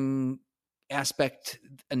fridging aspect,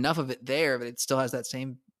 enough of it there, but it still has that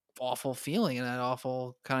same awful feeling and that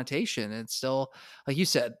awful connotation. And it's still, like you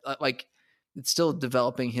said, like, it's still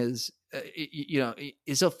developing his,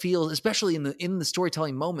 it still feels, especially in the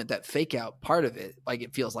storytelling moment, that fake out part of it, like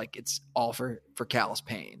it feels like it's all for Cal's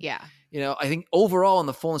pain. Yeah. I think overall in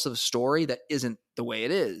the fullness of the story, that isn't the way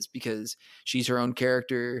it is, because she's her own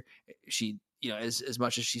character. She, as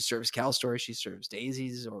much as she serves Cal's story, she serves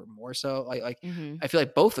Daisy's, or more so. Like I feel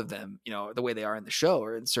like both of them, the way they are in the show,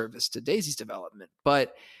 are in service to Daisy's development.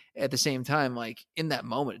 But at the same time, like in that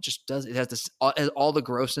moment, it has this all the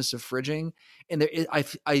grossness of fridging, and I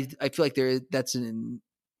feel like that's an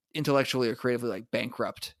intellectually or creatively like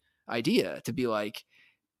bankrupt idea to be like,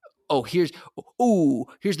 here's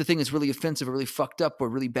the thing that's really offensive or really fucked up or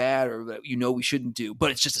really bad or that we shouldn't do,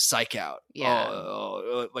 but it's just a psych out. Yeah.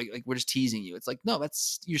 Like we're just teasing you. It's like, no,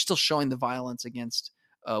 you're still showing the violence against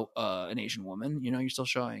an Asian woman. You're still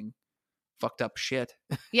showing fucked up shit.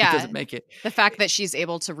 Yeah. It doesn't make it. The fact that she's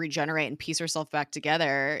able to regenerate and piece herself back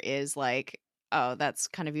together is like, oh, that's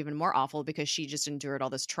kind of even more awful, because she just endured all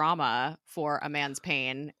this trauma for a man's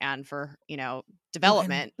pain and for,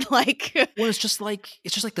 development. It's just like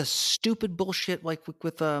the stupid bullshit, like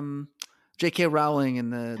with J.K. Rowling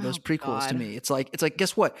and those prequels. God. To me, it's like,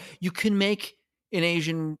 guess what? You can make an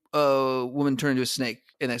Asian woman turn into a snake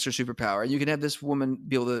and that's her superpower. And you can have this woman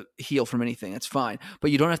be able to heal from anything. That's fine.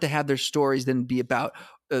 But you don't have to have their stories then be about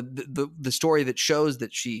the story that shows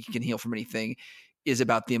that she can heal from anything is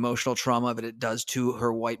about the emotional trauma that it does to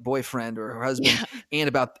her white boyfriend or her husband,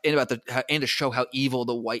 and to show how evil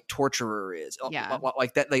the white torturer is.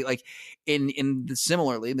 Like that, like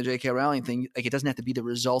similarly in the J.K. Rowling thing, like it doesn't have to be the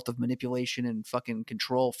result of manipulation and fucking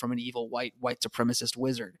control from an evil white supremacist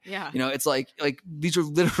wizard. Yeah, you know, it's like these are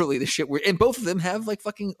literally the shit and both of them have like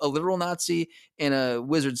fucking a literal Nazi and a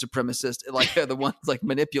wizard supremacist, like the ones like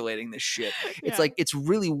manipulating this shit. It's like it's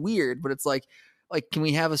really weird, but it's like, can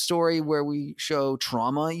we have a story where we show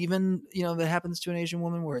trauma even, you know, that happens to an Asian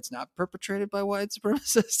woman where it's not perpetrated by white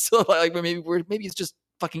supremacists? So like maybe it's just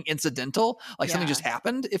fucking incidental, like something just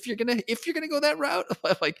happened. If you're gonna go that route,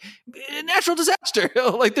 like natural disaster,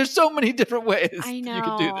 like there's so many different ways I know. you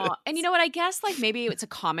could do this. And you know what? I guess like maybe it's a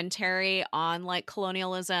commentary on like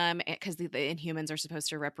colonialism because the Inhumans are supposed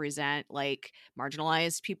to represent like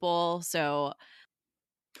marginalized people. So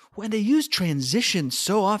when they use transition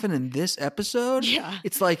so often in this episode,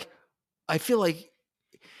 it's like I feel like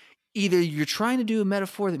either you're trying to do a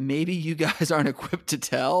metaphor that maybe you guys aren't equipped to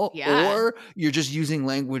tell, or you're just using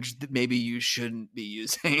language that maybe you shouldn't be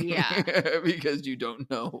using because you don't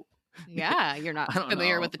know. Yeah, you're not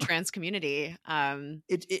familiar with the trans community.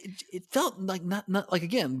 It felt like not like,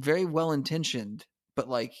 again, very well intentioned, but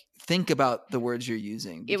like think about the words you're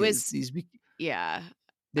using. It was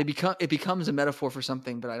it becomes a metaphor for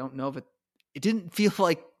something, but I don't know if it didn't feel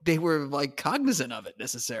like they were like cognizant of it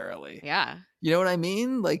necessarily. Yeah. You know what I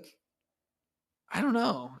mean? Like, I don't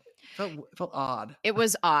know. It felt odd. It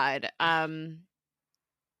was odd.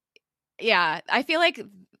 Yeah, I feel like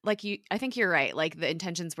I think you're right. Like the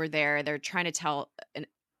intentions were there. They're trying to tell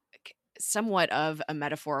somewhat of a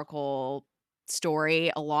metaphorical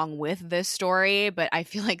story along with this story, but I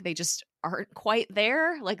feel like they just aren't quite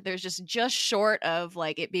there. Like there's just short of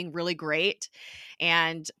like it being really great.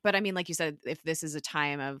 But I mean, like you said, if this is a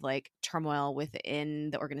time of like turmoil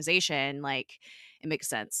within the organization, like it makes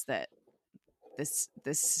sense that this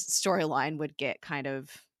storyline would get kind of,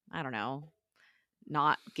 I don't know,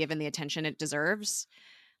 not given the attention it deserves.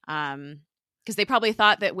 Because they probably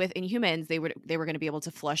thought that with Inhumans they were going to be able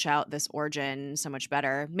to flush out this origin so much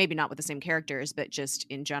better. Maybe not with the same characters, but just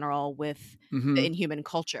in general with the Inhuman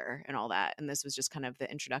culture and all that. And this was just kind of the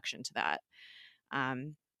introduction to that.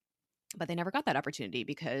 But they never got that opportunity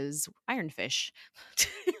because Iron Fish.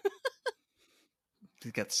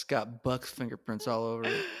 He's got Scott Buck's fingerprints all over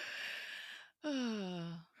it.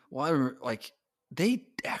 Well, I remember, like, they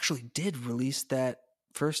actually did release that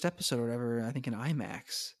first episode or whatever, I think in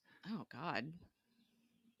IMAX. Oh God!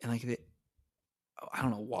 And like, I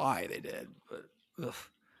don't know why they did, but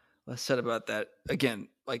less said about that. Again,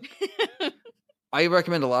 like, I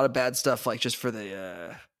recommend a lot of bad stuff, like just for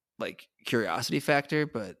the like curiosity factor,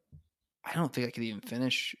 but I don't think I could even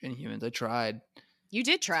finish Inhumans. I tried. You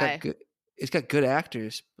did try. It's got good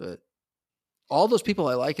actors, but all those people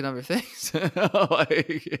I like in other things. Can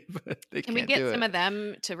we get some of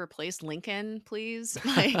them to replace Lincoln, please?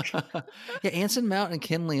 Like, yeah, Anson Mount and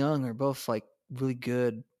Ken Leung are both like really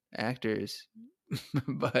good actors,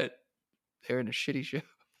 but they're in a shitty show.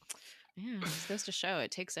 Yeah, it goes to show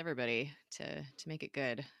it takes everybody to make it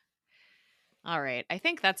good. All right, I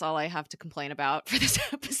think that's all I have to complain about for this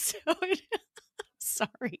episode.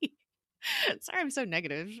 Sorry, I'm so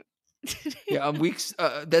negative. Yeah, on weeks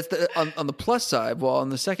that's on the plus side. Well, on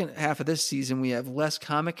the second half of this season, we have less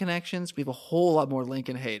comic connections. We have a whole lot more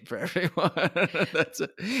Lincoln hate for everyone. That's it.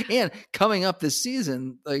 And coming up this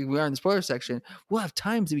season, like we are in the spoiler section, we'll have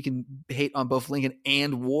times that we can hate on both Lincoln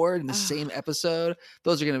and Ward in the same episode.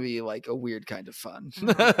 Those are going to be like a weird kind of fun.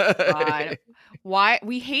 Oh, God. Why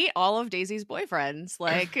we hate all of Daisy's boyfriends?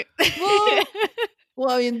 Like, well,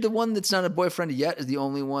 I mean, the one that's not a boyfriend yet is the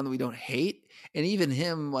only one that we don't hate. And even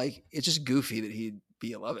him, like, it's just goofy that he'd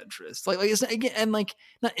be a love interest. Like it's not, again, and like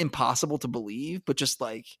not impossible to believe, but just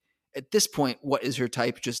like at this point, what is her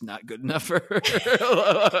type? Just not good enough for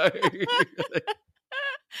her.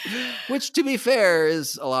 Which, to be fair,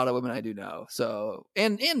 is a lot of women I do know. So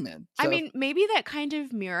and men. So. I mean, maybe that kind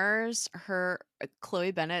of mirrors her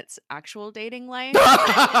Chloe Bennett's actual dating life.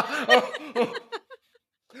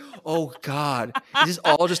 Oh God. Is this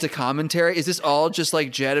all just a commentary? Is this all just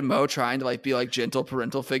like Jed and Mo trying to like be like gentle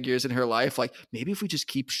parental figures in her life? Like maybe if we just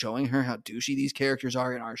keep showing her how douchey these characters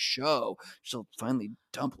are in our show, she'll finally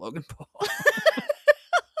dump Logan Paul.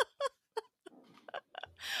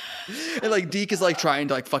 And like Deke is like trying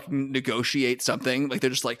to like fucking negotiate something. Like they're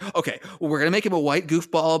just like, okay, well, we're gonna make him a white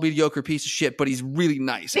goofball, mediocre piece of shit, but he's really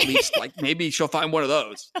nice. At least like maybe she'll find one of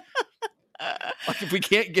those. Like if we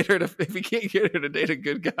can't get her to date a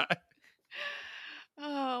good guy.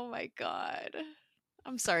 Oh my God.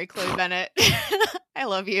 I'm sorry, Chloe Bennett. I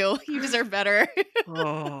love you. You deserve better.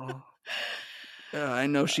 Oh. I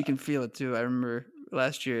know she can feel it too. I remember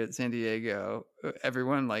last year at San Diego,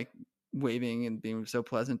 everyone like waving and being so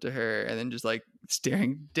pleasant to her, and then just like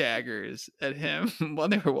staring daggers at him while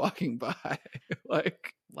they were walking by.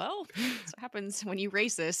 Like, well, that's what happens when you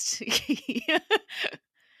racist.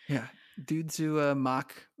 Yeah, dudes who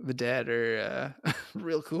mock the dead are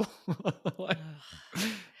real cool. Like,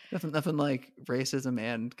 nothing like racism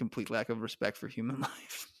and complete lack of respect for human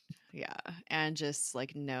life. Yeah, and just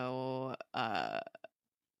like no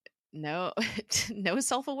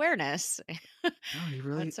self-awareness. No, he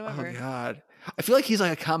really. whatsoever. Oh God, I feel like he's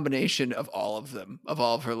like a combination of all of them, of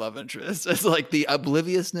all of her love interests. It's like the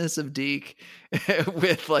obliviousness of Deke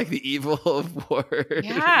with like the evil of Ward,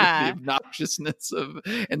 Yeah, the obnoxiousness of,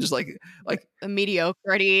 and just like the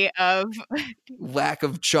mediocrity of lack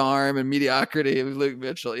of charm and mediocrity of Luke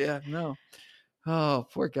Mitchell. Yeah, no. Oh,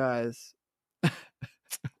 poor guys.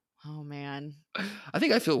 Oh man. I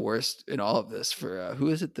think I feel worse in all of this for who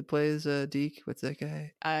is it that plays Deke? What's that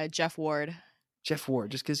guy? Jeff Ward. Jeff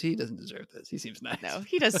Ward, just because he doesn't deserve this. He seems nice. No,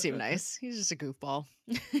 he does seem nice. He's just a goofball.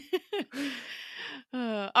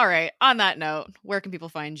 All right. On that note, where can people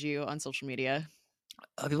find you on social media?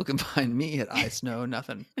 People can find me at I Snow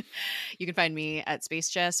Nothing. You can find me at Space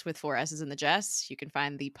Jess with 4 S's in the Jess. You can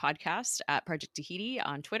find the podcast at Project Tahiti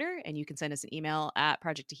on Twitter, and you can send us an email at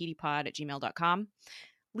projecttahitipod@gmail.com.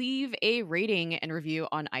 Leave a rating and review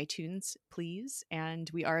on iTunes, please. And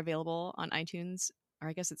we are available on iTunes, or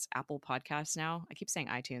I guess it's Apple Podcasts now. I keep saying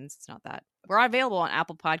iTunes. It's not that. We're available on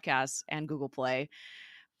Apple Podcasts and Google Play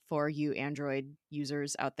for you Android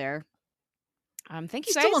users out there. Thank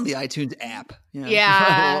you guys. Still on the iTunes app.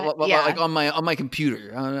 Yeah. Like on my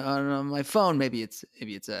computer, on my phone, maybe it's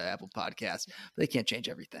Apple Podcast, but they can't change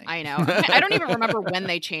everything. I know. I don't even remember when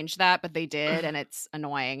they changed that, but they did, and it's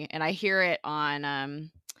annoying. And I hear it on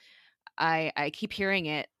I keep hearing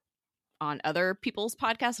it on other people's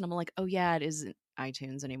podcasts, and I'm like, oh yeah, it isn't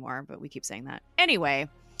iTunes anymore, but we keep saying that. Anyway,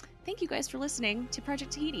 thank you guys for listening to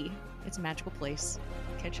Project Tahiti. It's a magical place.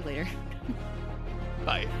 Catch you later.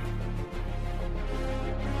 Bye.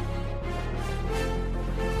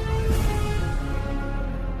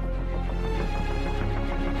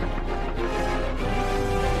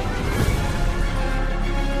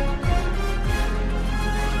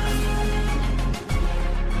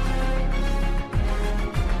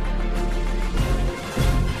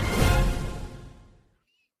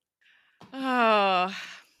 Oh,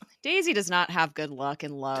 Daisy does not have good luck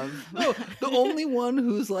in love. No, the only one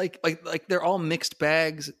who's like they're all mixed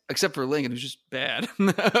bags except for Lincoln, who's just bad.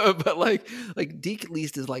 But like Deke at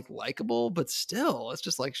least is like likable, but still, it's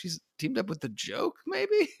just like she's teamed up with the joke,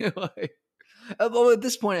 maybe. Like, although at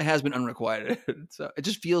this point it has been unrequited, so it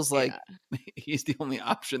just feels like he's the only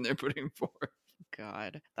option they're putting forward.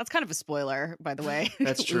 God, that's kind of a spoiler, by the way.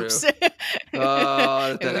 That's true. Oops. Edit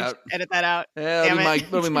that out. Edit that out. Yeah,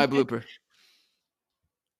 that'll be my blooper.